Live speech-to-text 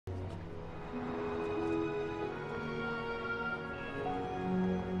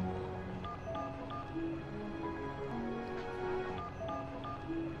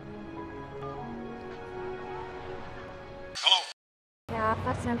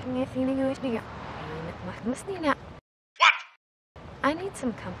What? I need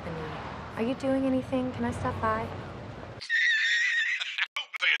some company. Are you doing anything? Can I stop by? Come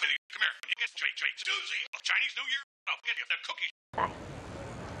here. You get Susie. Chinese New Year. I'll get you the cookies. Bye.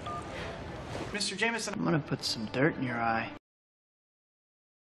 Mr. Jameson, I'm gonna put some dirt in your eye.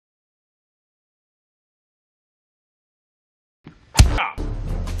 Stop.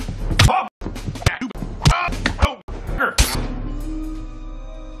 Oh. Oh.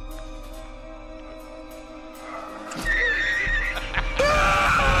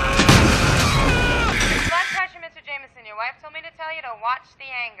 Blood pressure, Mr. Jameson. Your wife told me to tell you to watch the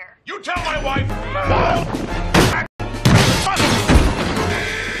anger. You tell my wife.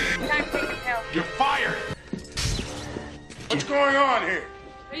 Time to take the pill. You're fired. What's going on here?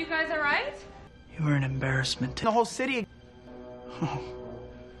 Are you guys alright? You were an embarrassment to the whole city. Oh,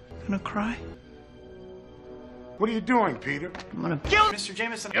 gonna cry? What are you doing, Peter? I'm gonna kill Mr.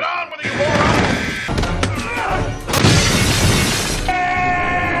 Jameson. Get on with it, you moron!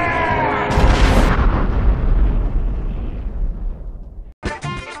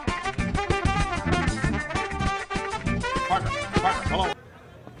 Parker, hello.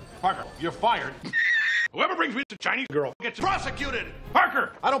 Parker, you're fired. Whoever brings me the Chinese girl gets prosecuted.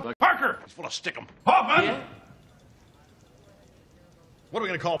 Parker, I don't like Parker. He's full of stickum. Hoffman! Yeah. What are we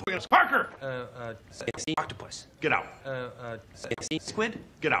gonna call Parker? Octopus. Get out. Squid.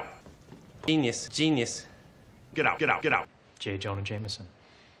 Get out. Genius. Get out. J. Jonah Jameson.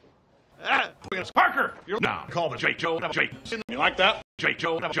 Parker, you're now call the J. Jonah Jameson. You like that? J.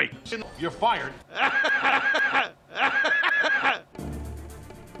 Jonah Jameson. You're fired.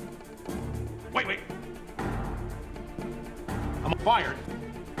 Wait. I'm fired.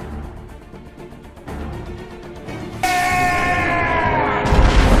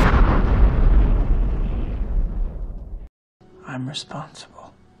 I'm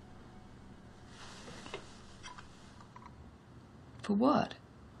responsible. For what?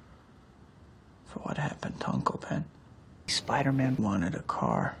 For what happened to Uncle Ben. Spider-Man wanted a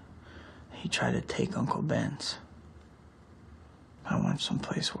car. He tried to take Uncle Ben's. I went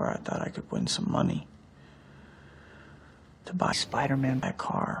someplace where I thought I could win some money. To buy Spider-Man a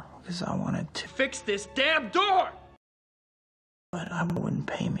car, because I wanted to Fix this damn door! But I wouldn't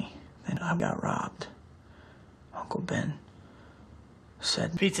pay me. Then I got robbed. Uncle Ben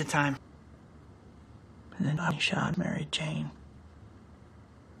said, "Pizza time." And then I shot Mary Jane.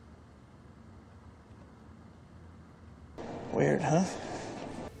 Weird, huh?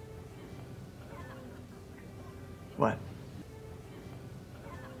 What?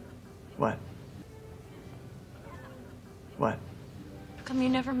 What? What? How come you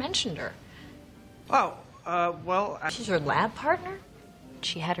never mentioned her? Oh, well, She's your lab partner?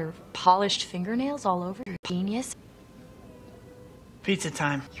 She had her polished fingernails all over her genius. Pizza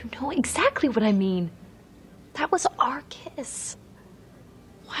time. You know exactly what I mean. That was our kiss.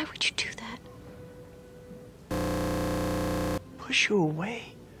 Why would you do that? Push you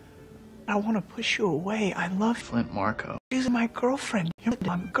away. I want to push you away. I love Flint Marco. She's my girlfriend. You're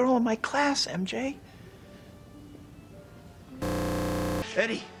the girl in my class, MJ.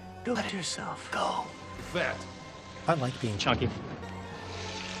 Eddie, do let yourself go. Fat. I like being chunky.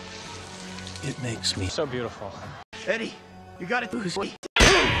 It makes me So beautiful. Eddie, you gotta do this.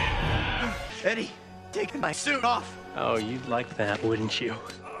 Eddie, take my suit off. Oh, you'd like that, wouldn't you?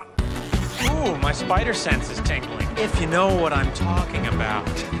 Ooh, my spider sense is tingling. If you know what I'm talking about.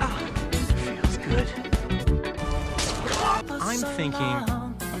 Feels good. I'm thinking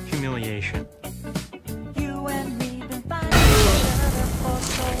humiliation.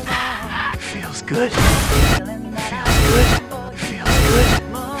 Feels good. Feels good. Feels good. Feels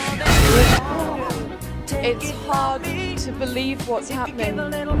good. It's hard to believe what's happening.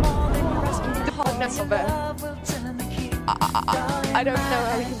 The hardness of it. I don't know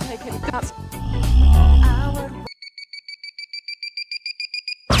how we can take it. That's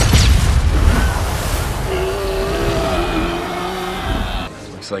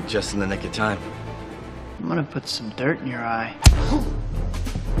Looks like just in the nick of time. I'm gonna put some dirt in your eye.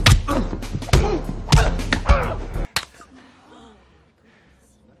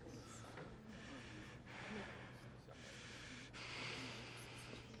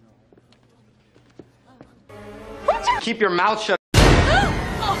 Keep your mouth shut.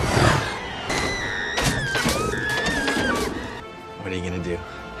 What are you gonna do?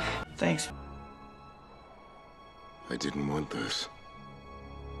 Thanks. I didn't want this.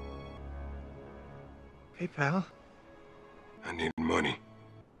 Hey, pal. I need money.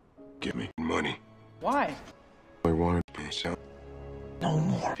 Give me money. Why? I wanted to be so. No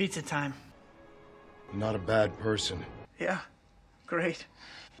more. Pizza time. I'm not a bad person. Yeah. Great.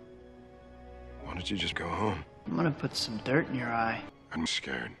 Why don't you just go home? I'm gonna put some dirt in your eye. I'm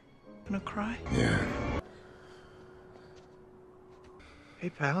scared. Gonna cry? Yeah. Hey,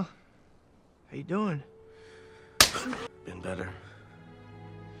 pal. How you doing? Been better.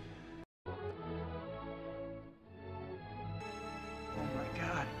 Oh my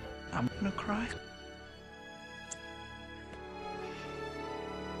God. I'm gonna cry.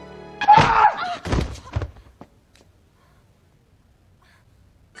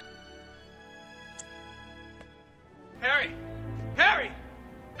 Harry! Harry!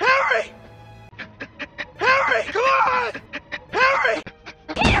 Harry! Harry, come on! Harry!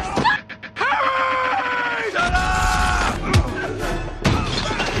 Harry! Shut up!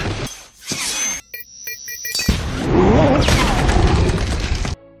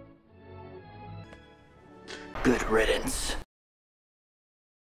 Good riddance.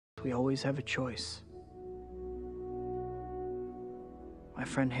 We always have a choice. My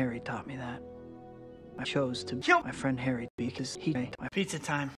friend Harry taught me that. I chose to kill my friend Harry because he made my pizza time.